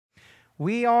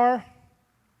We are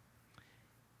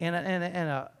in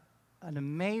an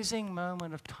amazing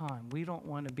moment of time. We don't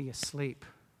want to be asleep.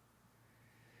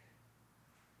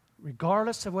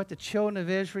 Regardless of what the children of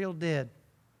Israel did,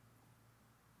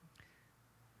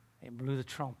 they blew the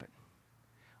trumpet.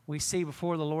 We see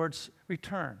before the Lord's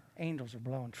return, angels are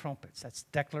blowing trumpets. That's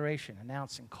declaration,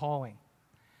 announcing, calling.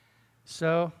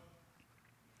 So,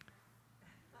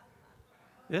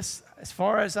 this, as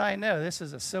far as I know, this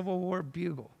is a Civil War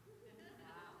bugle.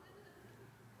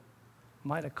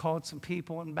 Might have called some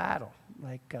people in battle,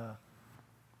 like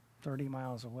 30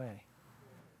 miles away.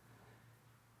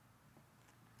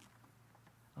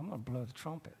 I'm going to blow the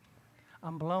trumpet.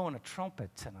 I'm blowing a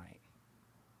trumpet tonight.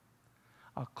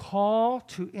 A call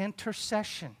to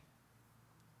intercession.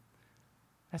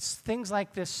 That's things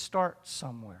like this start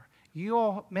somewhere.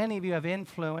 Many of you have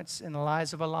influence in the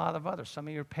lives of a lot of others. Some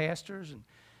of you are pastors and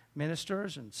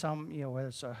ministers, and some, whether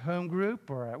it's a home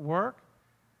group or at work.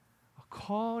 A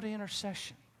call to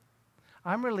intercession.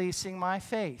 I'm releasing my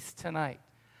faith tonight.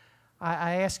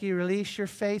 I ask you to release your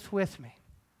faith with me.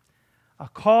 A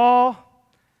call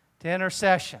to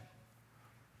intercession.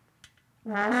 A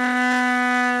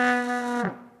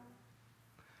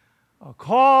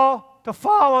call to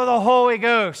follow the Holy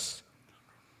Ghost.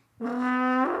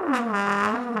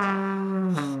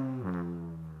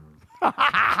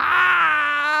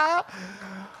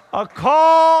 A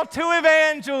call to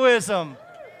evangelism.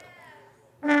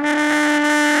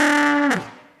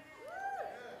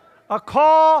 A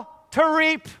call to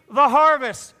reap the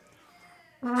harvest.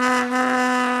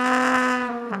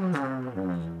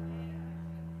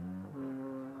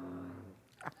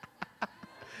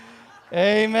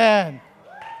 Amen.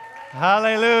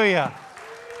 Hallelujah.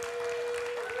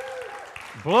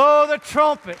 Blow the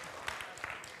trumpet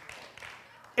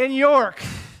in York,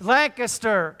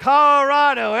 Lancaster,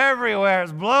 Colorado, everywhere.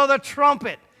 Blow the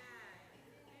trumpet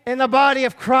in the body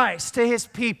of Christ to His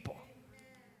people.